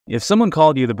If someone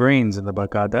called you the brains in the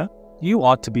barkada, you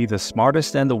ought to be the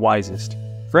smartest and the wisest.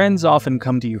 Friends often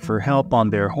come to you for help on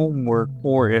their homework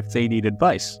or if they need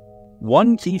advice.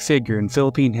 One key figure in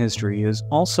Philippine history is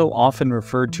also often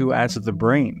referred to as the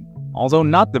brain, although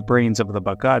not the brains of the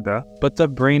barkada, but the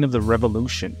brain of the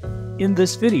revolution. In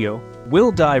this video,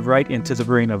 we'll dive right into the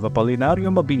brain of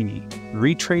Apolinario Mabini,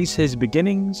 retrace his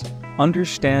beginnings,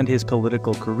 understand his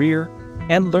political career,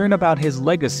 and learn about his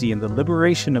legacy in the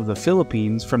liberation of the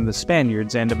Philippines from the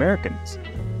Spaniards and Americans.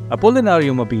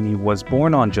 Apolinario Mabini was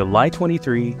born on July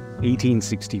 23,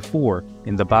 1864,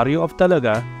 in the barrio of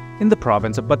Talaga, in the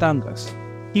province of Batangas.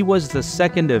 He was the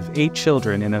second of 8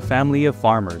 children in a family of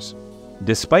farmers.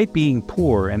 Despite being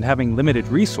poor and having limited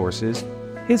resources,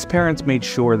 his parents made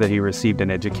sure that he received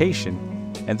an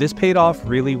education, and this paid off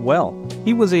really well.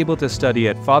 He was able to study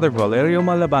at Father Valerio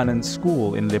Malabanan's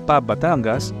school in Lipa,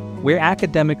 Batangas, where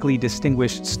academically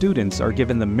distinguished students are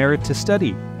given the merit to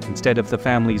study instead of the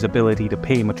family's ability to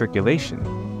pay matriculation.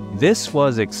 This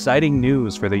was exciting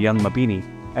news for the young Mabini,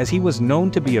 as he was known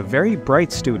to be a very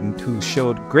bright student who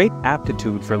showed great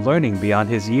aptitude for learning beyond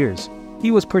his years.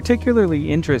 He was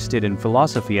particularly interested in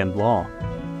philosophy and law.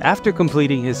 After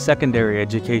completing his secondary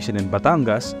education in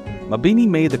Batangas, Mabini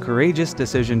made the courageous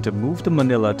decision to move to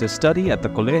Manila to study at the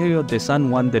Colegio de San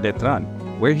Juan de Letran,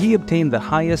 where he obtained the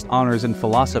highest honors in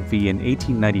philosophy in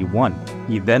 1891.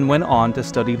 He then went on to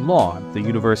study law at the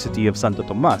University of Santo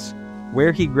Tomas,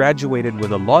 where he graduated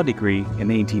with a law degree in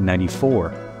 1894.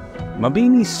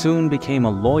 Mabini soon became a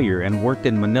lawyer and worked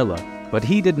in Manila, but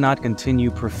he did not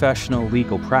continue professional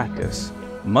legal practice.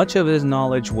 Much of his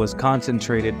knowledge was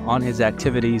concentrated on his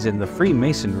activities in the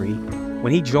Freemasonry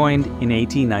when he joined in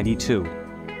 1892,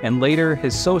 and later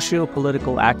his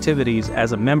socio-political activities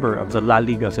as a member of the La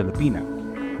Liga Filipina.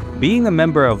 Being a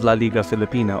member of La Liga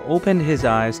Filipina opened his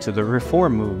eyes to the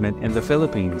reform movement in the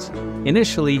Philippines.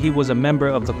 Initially, he was a member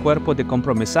of the Cuerpo de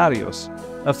Compromisarios,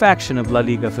 a faction of La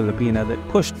Liga Filipina that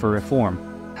pushed for reform.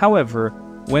 However,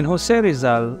 when Jose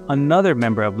Rizal, another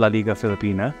member of La Liga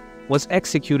Filipina, was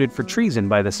executed for treason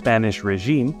by the Spanish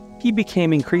regime, he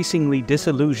became increasingly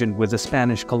disillusioned with the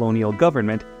Spanish colonial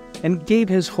government and gave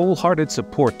his wholehearted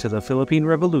support to the Philippine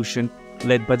Revolution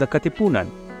led by the Katipunan,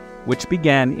 which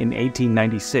began in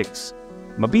 1896.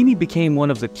 Mabini became one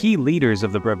of the key leaders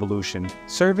of the revolution,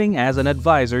 serving as an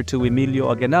advisor to Emilio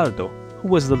Aguinaldo, who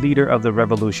was the leader of the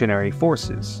revolutionary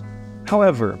forces.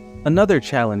 However, another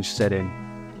challenge set in,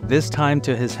 this time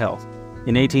to his health.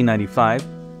 In 1895,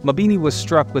 Mabini was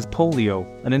struck with polio,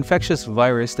 an infectious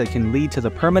virus that can lead to the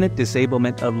permanent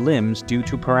disablement of limbs due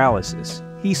to paralysis.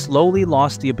 He slowly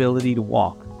lost the ability to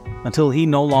walk, until he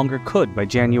no longer could by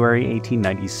January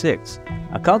 1896.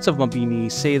 Accounts of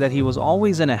Mabini say that he was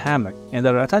always in a hammock and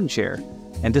a rattan chair,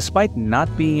 and despite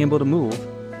not being able to move,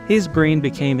 his brain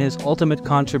became his ultimate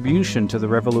contribution to the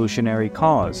revolutionary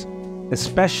cause,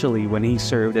 especially when he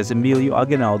served as Emilio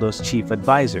Aguinaldo's chief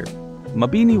advisor.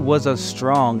 Mabini was a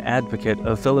strong advocate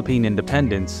of Philippine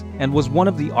independence and was one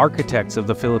of the architects of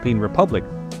the Philippine Republic,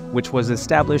 which was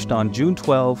established on June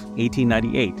 12,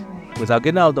 1898, with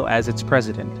Aguinaldo as its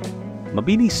president.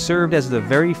 Mabini served as the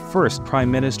very first Prime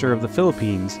Minister of the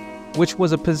Philippines, which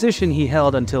was a position he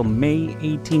held until May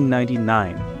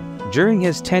 1899. During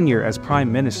his tenure as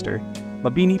Prime Minister,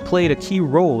 Mabini played a key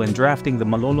role in drafting the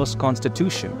Malolos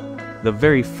Constitution, the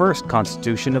very first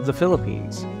constitution of the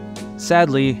Philippines.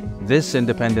 Sadly, this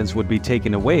independence would be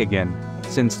taken away again,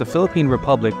 since the Philippine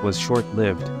Republic was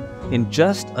short-lived. In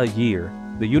just a year,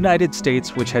 the United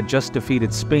States, which had just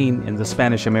defeated Spain in the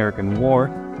Spanish-American War,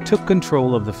 took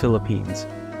control of the Philippines.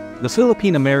 The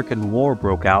Philippine-American War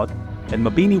broke out, and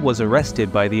Mabini was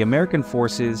arrested by the American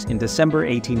forces in December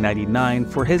 1899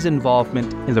 for his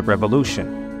involvement in the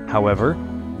revolution. However,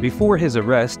 before his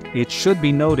arrest, it should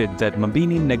be noted that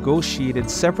Mabini negotiated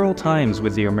several times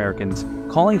with the Americans,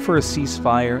 calling for a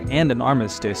ceasefire and an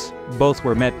armistice. Both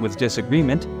were met with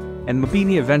disagreement, and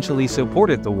Mabini eventually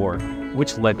supported the war,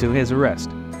 which led to his arrest.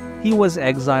 He was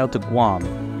exiled to Guam,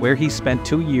 where he spent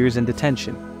 2 years in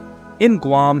detention. In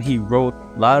Guam, he wrote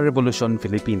La Revolución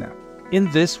Filipina. In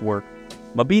this work,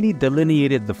 Mabini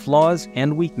delineated the flaws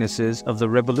and weaknesses of the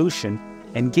revolution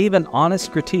and gave an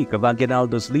honest critique of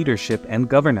Aguinaldo's leadership and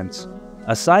governance.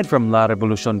 Aside from La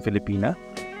Revolución Filipina,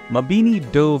 Mabini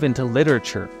dove into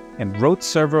literature and wrote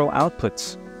several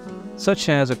outputs, such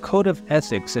as a code of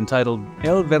ethics entitled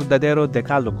El Verdadero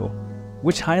Decálogo,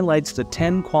 which highlights the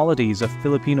 10 qualities a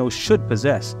Filipino should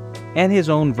possess, and his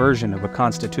own version of a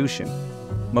constitution.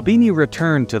 Mabini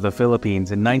returned to the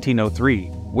Philippines in 1903,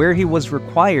 where he was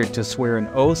required to swear an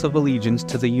oath of allegiance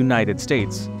to the United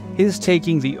States. His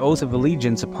taking the oath of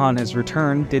allegiance upon his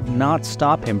return did not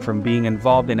stop him from being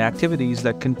involved in activities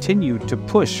that continued to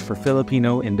push for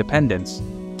Filipino independence.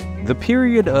 The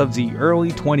period of the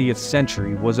early 20th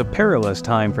century was a perilous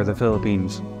time for the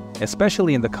Philippines,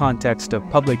 especially in the context of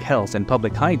public health and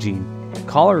public hygiene.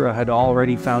 Cholera had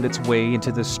already found its way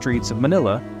into the streets of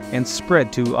Manila and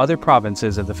spread to other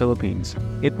provinces of the Philippines.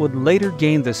 It would later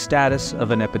gain the status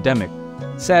of an epidemic.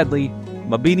 Sadly,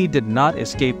 Mabini did not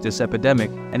escape this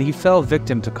epidemic, and he fell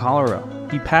victim to cholera.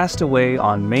 He passed away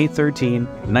on May 13,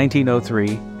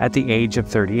 1903, at the age of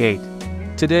 38.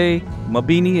 Today,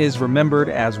 Mabini is remembered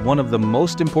as one of the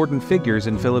most important figures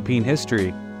in Philippine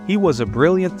history. He was a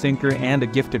brilliant thinker and a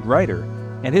gifted writer,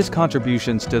 and his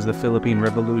contributions to the Philippine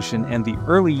Revolution and the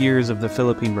early years of the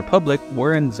Philippine Republic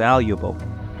were invaluable.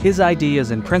 His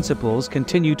ideas and principles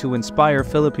continue to inspire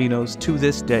Filipinos to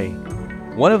this day.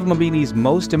 One of Mabini's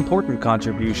most important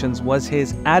contributions was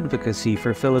his advocacy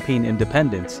for Philippine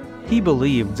independence. He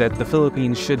believed that the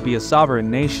Philippines should be a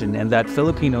sovereign nation and that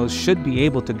Filipinos should be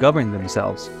able to govern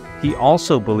themselves. He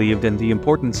also believed in the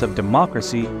importance of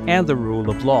democracy and the rule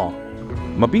of law.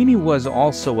 Mabini was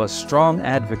also a strong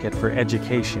advocate for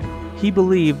education. He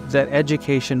believed that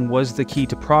education was the key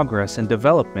to progress and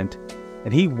development,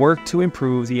 and he worked to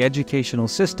improve the educational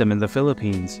system in the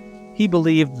Philippines. He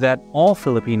believed that all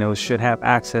Filipinos should have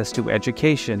access to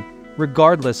education,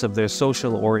 regardless of their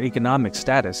social or economic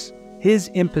status. His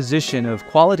imposition of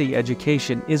quality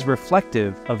education is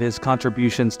reflective of his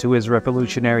contributions to his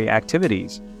revolutionary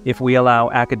activities. If we allow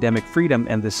academic freedom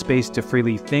and the space to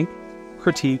freely think,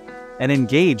 critique, and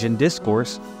engage in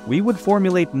discourse, we would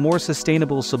formulate more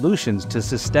sustainable solutions to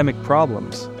systemic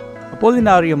problems.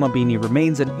 Apolinario Mabini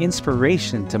remains an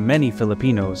inspiration to many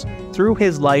Filipinos. Through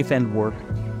his life and work,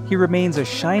 he remains a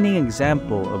shining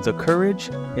example of the courage,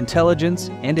 intelligence,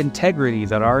 and integrity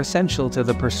that are essential to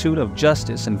the pursuit of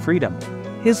justice and freedom.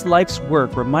 His life's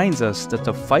work reminds us that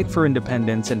the fight for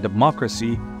independence and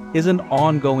democracy is an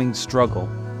ongoing struggle,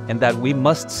 and that we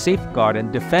must safeguard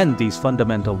and defend these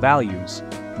fundamental values.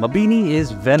 Mabini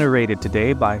is venerated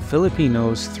today by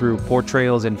Filipinos through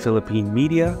portrayals in Philippine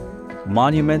media,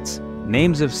 monuments,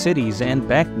 names of cities, and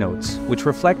banknotes, which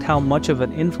reflect how much of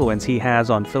an influence he has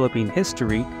on Philippine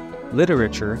history,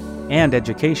 literature, and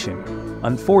education.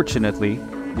 Unfortunately,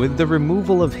 with the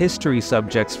removal of history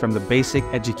subjects from the basic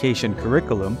education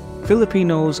curriculum,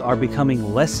 Filipinos are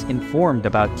becoming less informed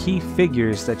about key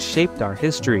figures that shaped our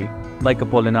history, like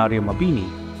Apolinario Mabini.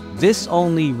 This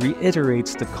only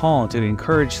reiterates the call to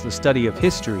encourage the study of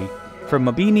history, for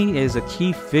Mabini is a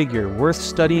key figure worth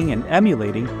studying and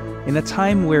emulating in a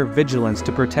time where vigilance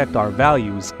to protect our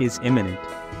values is imminent.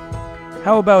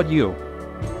 How about you?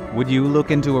 Would you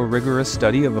look into a rigorous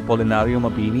study of Apolinario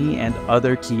Mabini and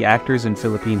other key actors in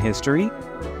Philippine history?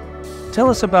 Tell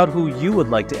us about who you would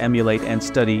like to emulate and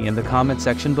study in the comment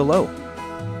section below.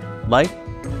 Like,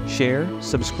 share,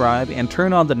 subscribe, and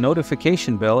turn on the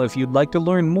notification bell if you'd like to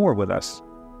learn more with us.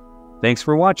 Thanks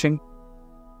for watching.